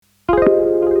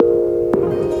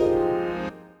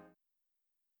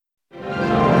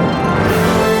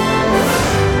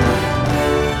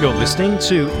listening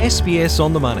to SBS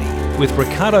On The Money with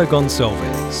Ricardo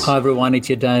Gonçalves. Hi everyone, it's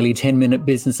your daily 10-minute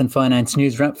business and finance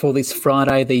news wrap for this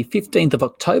Friday, the 15th of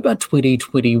October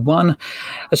 2021.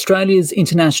 Australia's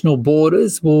international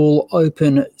borders will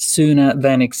open sooner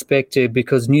than expected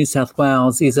because New South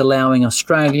Wales is allowing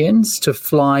Australians to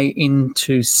fly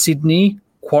into Sydney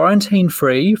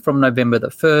quarantine-free from November the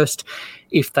 1st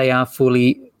if they are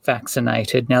fully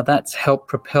vaccinated. Now that's helped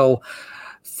propel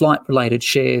flight-related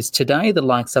shares today, the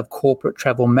likes of Corporate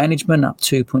Travel Management up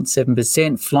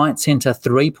 2.7%, Flight Centre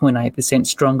 3.8%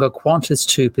 stronger, Qantas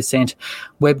 2%,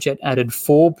 Webjet added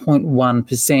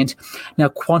 4.1%. Now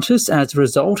Qantas, as a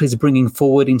result, is bringing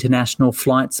forward international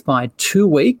flights by 2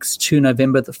 weeks to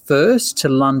November the 1st to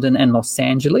London and Los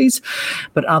Angeles,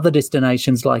 but other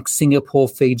destinations like Singapore,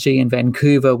 Fiji and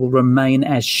Vancouver will remain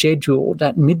as scheduled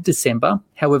at mid-December.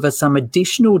 However, some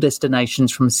additional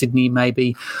destinations from Sydney may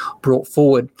be brought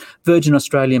forward. Virgin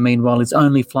Australia, meanwhile, is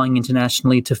only flying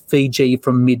internationally to Fiji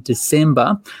from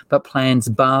mid-December, but plans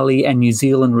Bali and New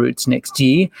Zealand routes next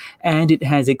year, and it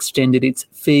has extended its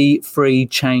fee-free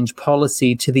change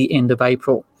policy to the end of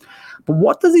April. But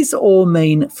what does this all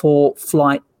mean for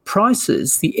flight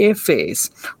prices, the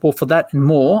airfares? Well, for that and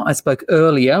more, I spoke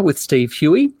earlier with Steve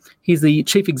Huey. He's the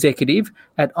Chief Executive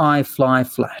at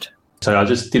iFlyFlat. So I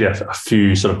just did a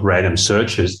few sort of random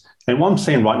searches. And what I'm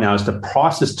seeing right now is the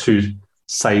prices to,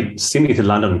 say, Sydney to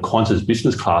London Qantas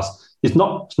business class is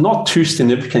not too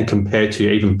significant compared to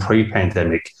even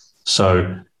pre-pandemic.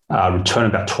 So return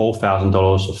about $12,000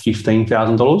 or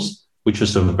 $15,000, which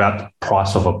is about the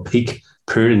price of a peak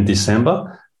period in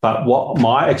December. But what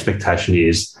my expectation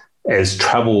is, as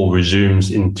travel resumes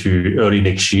into early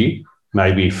next year,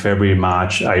 maybe February,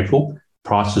 March, April,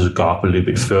 prices will go up a little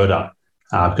bit further.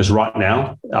 Because right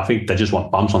now, I think they just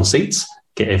want bums on seats,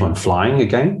 get everyone flying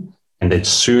again. And then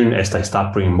soon as they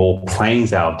start bringing more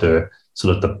planes out of the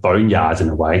sort of the boneyards in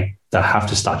a way, they'll have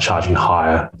to start charging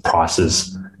higher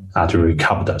prices to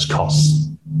recover those costs.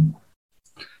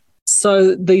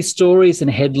 So these stories and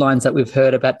headlines that we've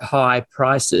heard about high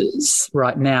prices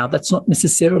right now, that's not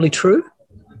necessarily true?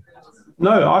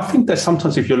 No, I think that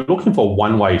sometimes if you're looking for a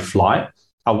one-way flight,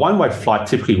 a one-way flight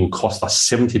typically will cost like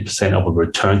 70% of a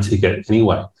return ticket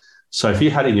anyway. So if you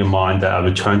had in your mind that a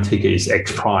return ticket is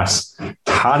X price,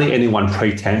 hardly anyone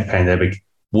pre-pandemic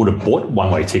would have bought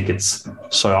one-way tickets.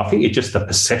 So I think it's just the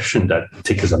perception that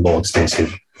tickets are more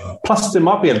expensive. Plus, there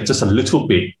might be just a little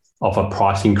bit of a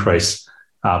price increase,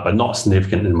 but not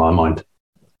significant in my mind.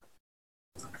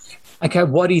 Okay,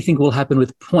 what do you think will happen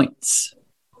with points?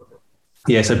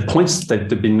 Yeah, so points,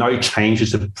 there've been no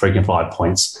changes to frequent flyer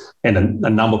points and the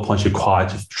number of points required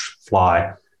to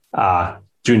fly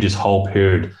during this whole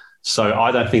period. So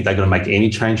I don't think they're going to make any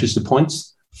changes to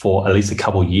points for at least a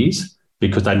couple of years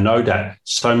because they know that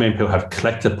so many people have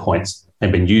collected points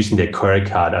and been using their credit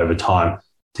card over time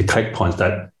to collect points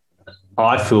that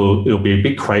I feel it'll be a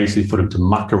bit crazy for them to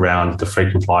muck around the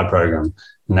frequent flyer program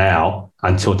now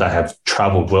until they have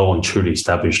travel well and truly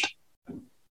established.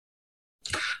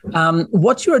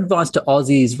 What's your advice to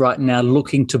Aussies right now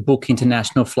looking to book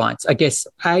international flights? I guess,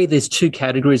 A, there's two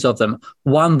categories of them.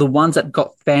 One, the ones that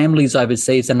got families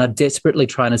overseas and are desperately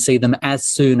trying to see them as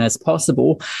soon as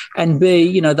possible. And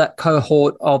B, that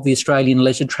cohort of the Australian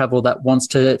leisure travel that wants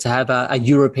to have a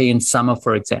European summer,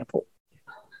 for example.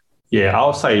 Yeah,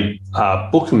 I'll say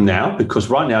book them now because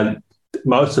right now,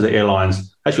 most of the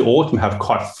airlines, actually all of them have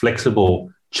quite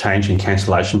flexible change and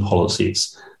cancellation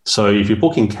policies. So if you're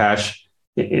booking cash,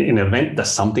 in the event that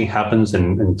something happens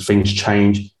and things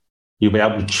change, you'll be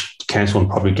able to cancel and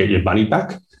probably get your money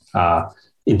back.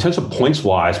 In terms of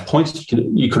points-wise, points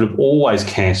you could have always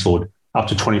cancelled up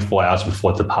to 24 hours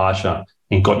before departure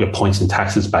and got your points and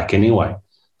taxes back anyway.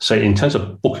 So in terms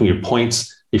of booking your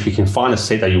points, if you can find a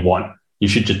seat that you want, you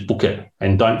should just book it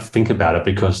and don't think about it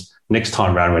because next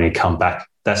time around when you come back,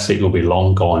 that seat will be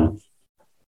long gone.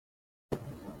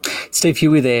 Steve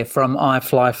Huey there from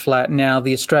iFlyFlat. Now,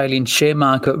 the Australian share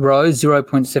market rose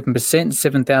 0.7%,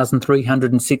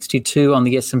 7,362 on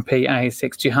the S&P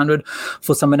ASX 200.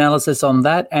 For some analysis on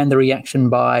that and the reaction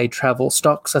by travel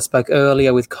stocks, I spoke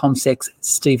earlier with Comsec's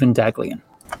Stephen Daglian.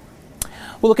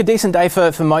 Well, look, a decent day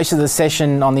for most of the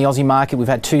session on the Aussie market. We've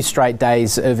had 2 straight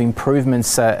days of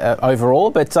improvements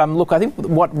overall. But look, I think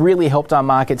what really helped our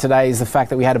market today is the fact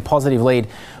that we had a positive lead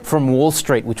from Wall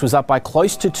Street, which was up by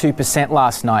close to 2%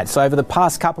 last night. So over the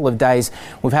past couple of days,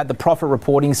 we've had the profit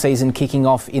reporting season kicking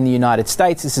off in the United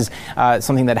States. This is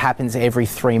something that happens every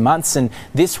 3 months. And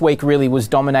this week really was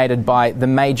dominated by the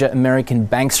major American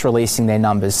banks releasing their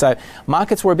numbers. So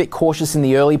markets were a bit cautious in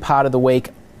the early part of the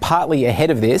week. partly ahead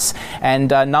of this, and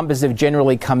numbers have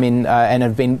generally come in and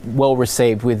have been well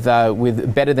received with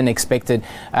better than expected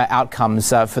outcomes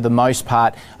for the most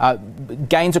part.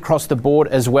 Gains across the board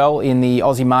as well in the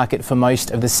Aussie market for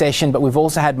most of the session, but we've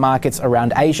also had markets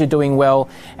around Asia doing well,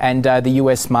 and the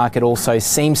US market also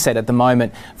seems set at the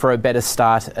moment for a better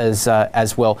start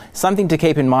as well. Something to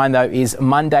keep in mind though is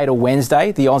Monday to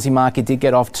Wednesday, the Aussie market did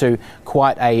get off to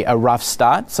quite a rough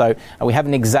start, so we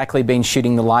haven't exactly been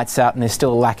shooting the lights out, and there's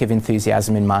still a lack of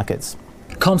enthusiasm in markets.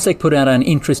 CommSec put out an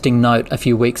interesting note a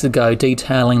few weeks ago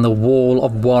detailing the wall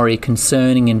of worry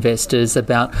concerning investors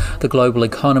about the global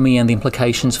economy and the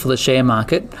implications for the share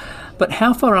market. But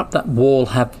how far up that wall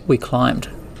have we climbed?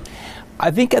 I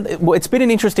think it's been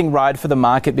an interesting ride for the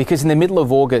market because in the middle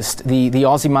of August, the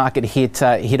Aussie market hit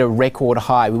a record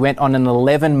high. We went on an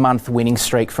 11-month winning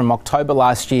streak from October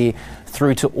last year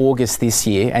through to August this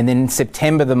year, and then in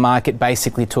September the market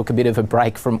basically took a bit of a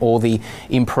break from all the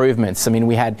improvements. I mean,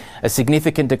 we had a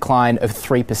significant decline of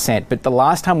 3%, but the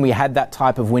last time we had that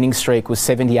type of winning streak was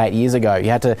 78 years ago. You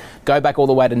had to go back all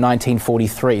the way to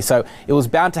 1943, so it was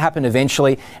bound to happen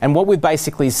eventually, and what we've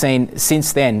basically seen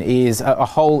since then is a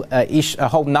whole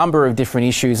number of different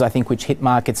issues, I think, which hit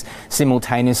markets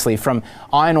simultaneously, from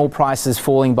iron ore prices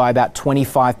falling by about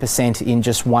 25% in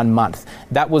just 1 month.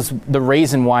 That was the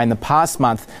reason why in the past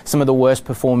month some of the worst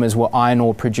performers were iron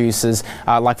ore producers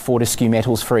like Fortescue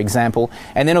Metals, for example.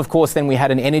 And then, of course, we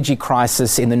had an energy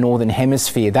crisis in the Northern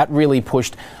Hemisphere. That really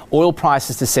pushed oil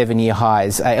prices to 7-year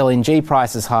highs, LNG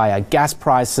prices higher, gas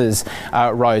prices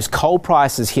rose, coal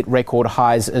prices hit record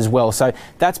highs as well. So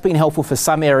that's been helpful for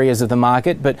some areas of the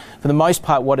market, but for the most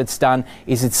part what it's done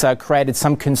is it's created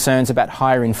some concerns about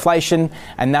higher inflation,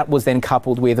 and that was then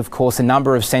coupled with, of course, a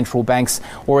number of central banks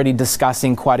already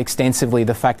discussing quite extensively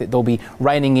the fact that they'll be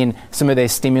reining in some of their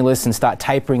stimulus and start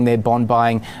tapering their bond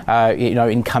buying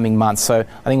in coming months. So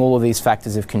I think all of these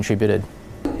factors have contributed.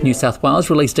 New South Wales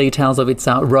released details of its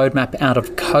roadmap out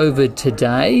of COVID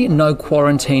today. No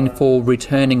quarantine for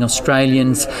returning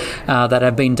Australians that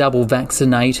have been double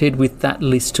vaccinated, with that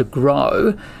list to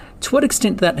grow. To what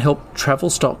extent did that help travel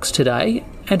stocks today,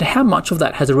 and how much of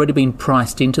that has already been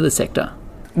priced into the sector?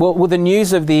 Well, the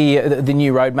news of the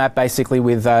new roadmap, basically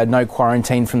with no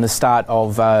quarantine from the start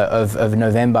of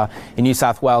November in New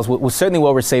South Wales, was certainly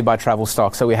well received by travel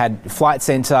stocks. So we had Flight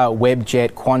Centre,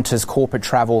 Webjet, Qantas, Corporate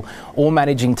Travel, all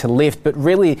managing to lift. But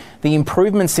really, the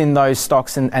improvements in those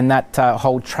stocks and that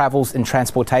whole travels and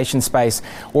transportation space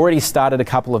already started a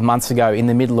couple of months ago in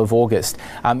the middle of August.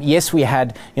 Yes, we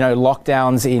had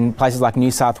lockdowns in places like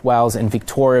New South Wales and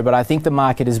Victoria, but I think the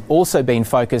market has also been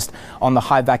focused on the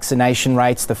high vaccination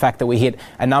rates, the fact that we hit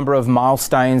a number of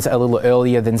milestones a little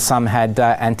earlier than some had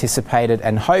anticipated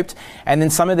and hoped. And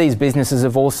then some of these businesses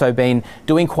have also been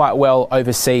doing quite well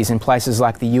overseas in places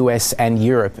like the US and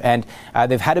Europe. And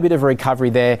they've had a bit of a recovery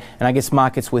there. And I guess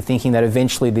markets were thinking that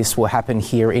eventually this will happen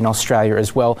here in Australia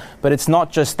as well. But it's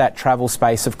not just that travel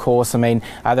space, of course. I mean,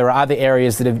 there are other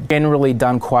areas that have generally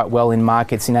done quite well in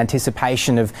markets in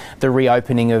anticipation of the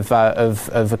reopening of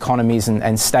economies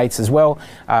and states as well.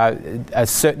 A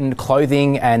certain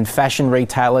clothing and fashion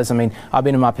retailers. I mean, I've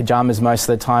been in my pajamas most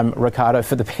of the time, Ricardo,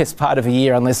 for the best part of a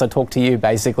year, unless I talk to you,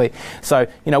 basically. So,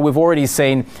 we've already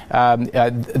seen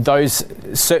those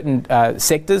certain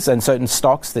sectors and certain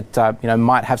stocks that,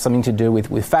 might have something to do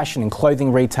with fashion and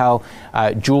clothing retail,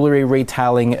 jewellery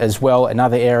retailing as well,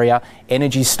 another area.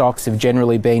 Energy stocks have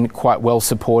generally been quite well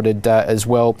supported as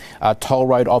well. Toll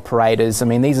road operators, I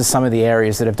mean, these are some of the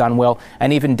areas that have done well.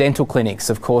 And even dental clinics,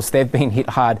 of course, they've been hit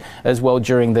hard as well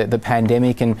during the pandemic,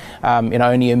 and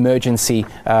only emergency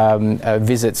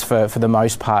visits for the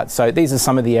most part. So these are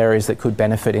some of the areas that could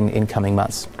benefit in coming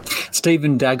months.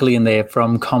 Stephen Daglian there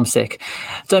from CommSec.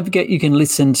 Don't forget you can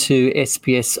listen to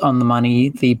SBS On The Money,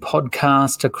 the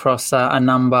podcast, across a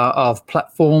number of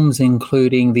platforms,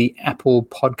 including the Apple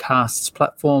Podcasts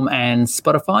platform and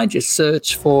Spotify. Just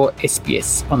search for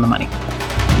SBS On The Money.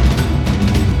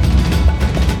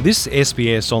 This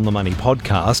SBS On The Money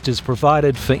podcast is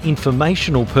provided for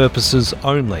informational purposes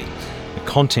only. The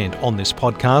content on this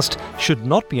podcast should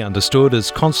not be understood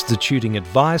as constituting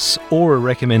advice or a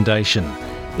recommendation.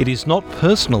 It is not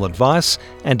personal advice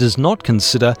and does not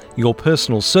consider your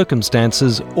personal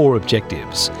circumstances or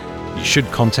objectives. You should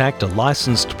contact a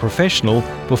licensed professional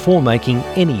before making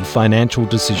any financial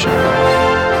decision.